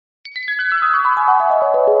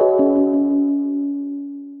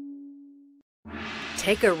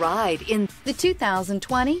Take a ride in the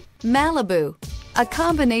 2020 Malibu. A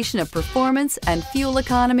combination of performance and fuel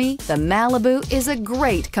economy, the Malibu is a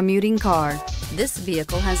great commuting car. This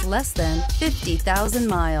vehicle has less than 50,000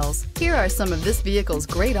 miles. Here are some of this vehicle's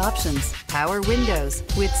great options: power windows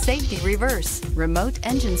with safety reverse, remote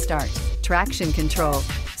engine start, traction control,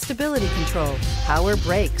 stability control, power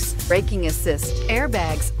brakes, braking assist,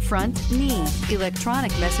 airbags, front knee,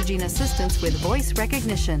 electronic messaging assistance with voice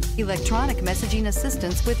recognition, electronic messaging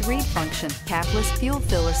assistance with read function, capless fuel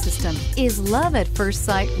filler system. Is love at first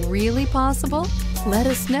sight really possible? Let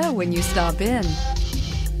us know when you stop in.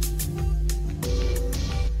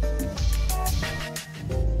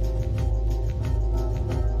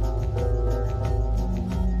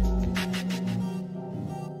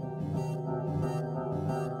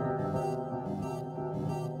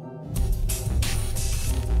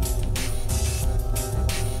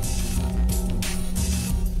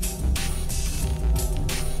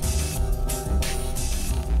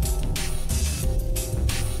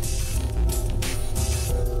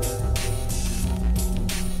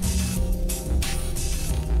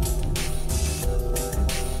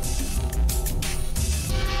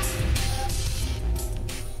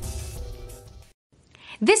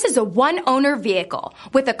 This is a one-owner vehicle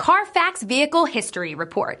with a Carfax Vehicle History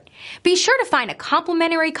Report. Be sure to find a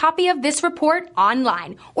complimentary copy of this report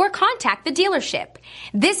online or contact the dealership.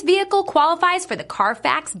 This vehicle qualifies for the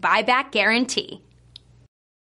Carfax Buyback Guarantee.